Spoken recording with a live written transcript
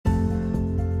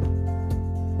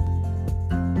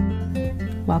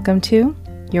Welcome to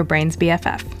Your Brain's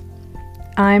BFF.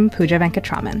 I'm Pooja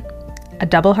Venkatraman, a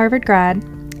double Harvard grad,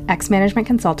 ex-management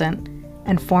consultant,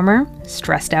 and former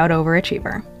stressed-out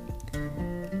overachiever.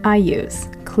 I use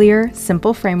clear,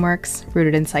 simple frameworks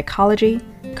rooted in psychology,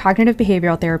 cognitive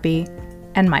behavioral therapy,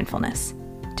 and mindfulness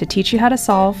to teach you how to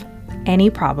solve any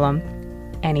problem,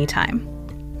 anytime.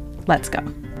 Let's go.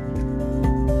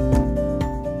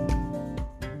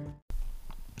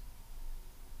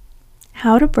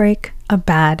 How to break a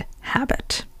bad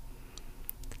habit.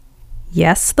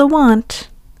 Yes, the want,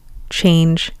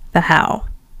 change the how.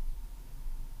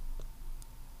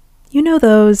 You know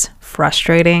those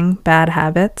frustrating bad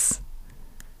habits?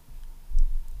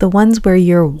 The ones where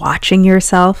you're watching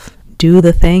yourself do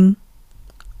the thing,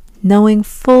 knowing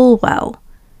full well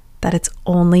that it's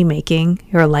only making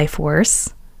your life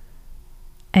worse,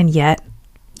 and yet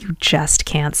you just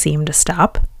can't seem to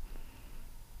stop?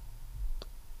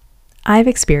 I've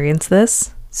experienced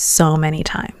this so many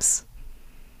times.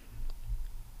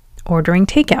 Ordering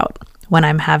takeout when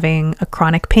I'm having a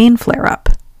chronic pain flare-up,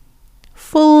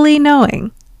 fully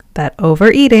knowing that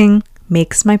overeating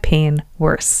makes my pain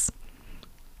worse.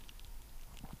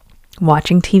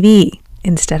 Watching TV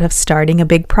instead of starting a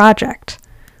big project,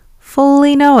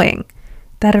 fully knowing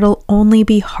that it'll only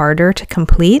be harder to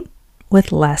complete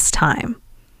with less time.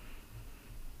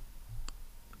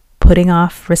 Putting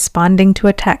off responding to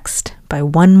a text by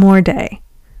one more day,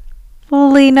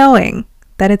 fully knowing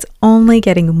that it's only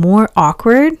getting more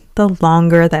awkward the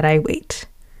longer that I wait.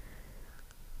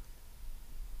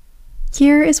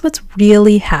 Here is what's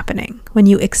really happening when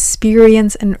you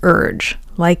experience an urge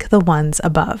like the ones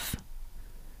above.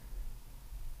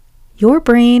 Your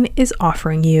brain is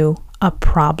offering you a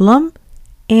problem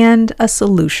and a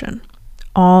solution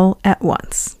all at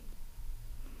once.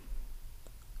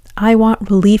 I want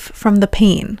relief from the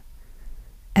pain,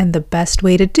 and the best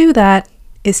way to do that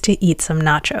is to eat some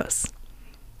nachos.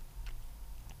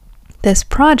 This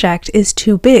project is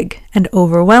too big and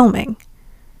overwhelming.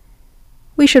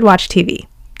 We should watch TV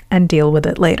and deal with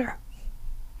it later.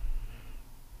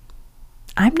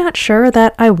 I'm not sure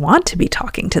that I want to be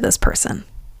talking to this person.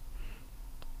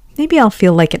 Maybe I'll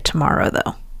feel like it tomorrow,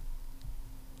 though.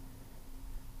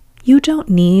 You don't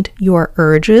need your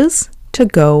urges to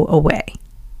go away.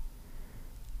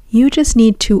 You just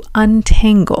need to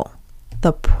untangle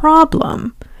the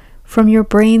problem from your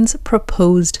brain's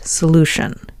proposed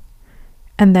solution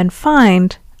and then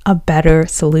find a better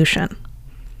solution.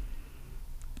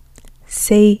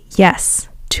 Say yes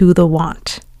to the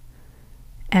want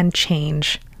and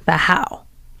change the how.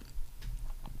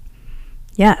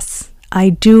 Yes,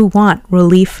 I do want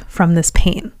relief from this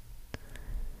pain.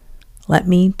 Let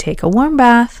me take a warm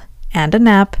bath and a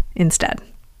nap instead.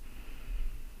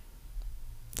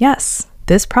 Yes,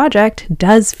 this project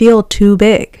does feel too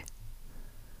big.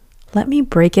 Let me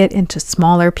break it into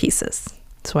smaller pieces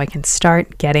so I can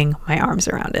start getting my arms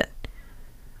around it.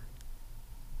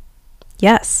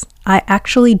 Yes, I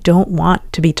actually don't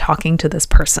want to be talking to this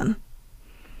person.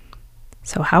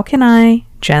 So how can I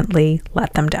gently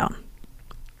let them down?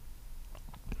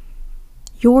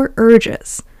 Your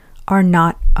urges are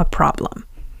not a problem.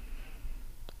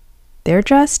 They're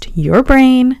just your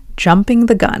brain jumping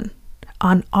the gun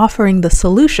on offering the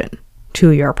solution to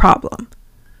your problem.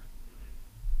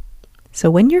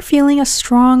 So when you're feeling a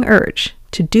strong urge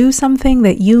to do something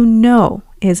that you know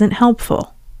isn't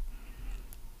helpful,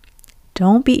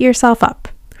 don't beat yourself up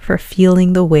for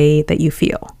feeling the way that you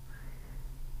feel.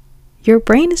 Your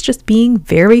brain is just being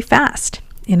very fast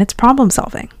in its problem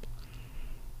solving.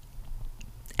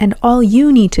 And all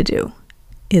you need to do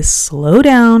is slow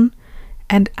down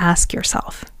and ask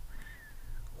yourself,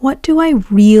 what do I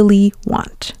really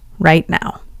want right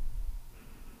now?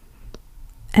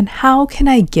 And how can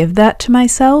I give that to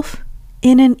myself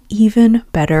in an even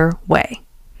better way?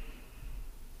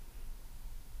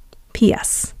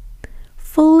 P.S.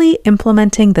 Fully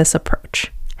implementing this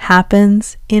approach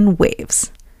happens in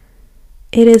waves.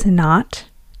 It is not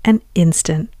an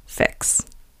instant fix.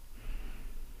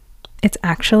 It's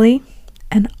actually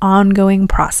an ongoing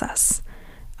process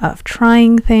of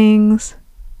trying things,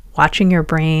 watching your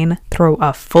brain throw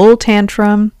a full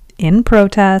tantrum in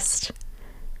protest,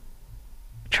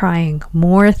 trying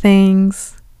more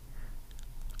things,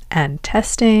 and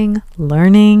testing,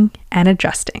 learning, and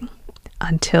adjusting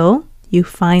until you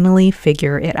finally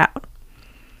figure it out.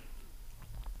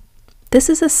 This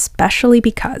is especially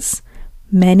because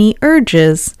many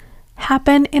urges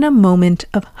happen in a moment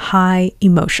of high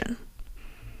emotion.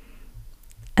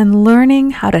 And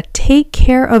learning how to take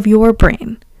care of your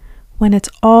brain when it's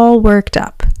all worked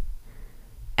up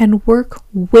and work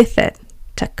with it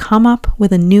to come up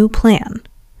with a new plan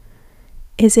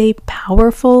is a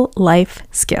powerful life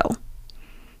skill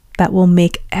that will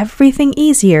make everything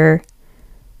easier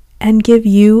and give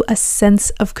you a sense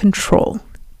of control,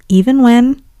 even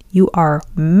when you are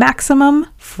maximum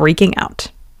freaking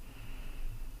out.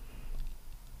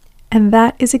 And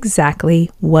that is exactly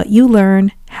what you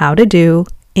learn how to do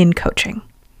in coaching,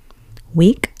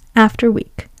 week after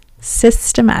week,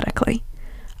 systematically,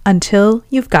 until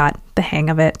you've got the hang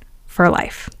of it for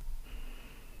life.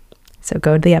 So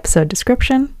go to the episode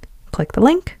description, click the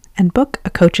link, and book a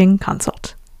coaching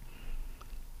consult.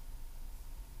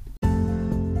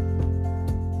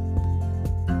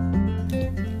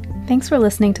 Thanks for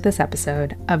listening to this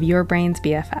episode of Your Brain's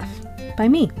BFF by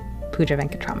me, Pooja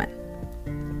Venkatraman.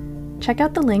 Check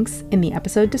out the links in the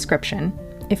episode description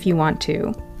if you want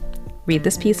to read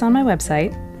this piece on my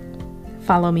website,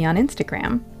 follow me on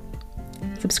Instagram,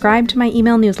 subscribe to my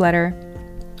email newsletter,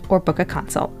 or book a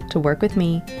consult to work with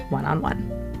me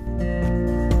one-on-one.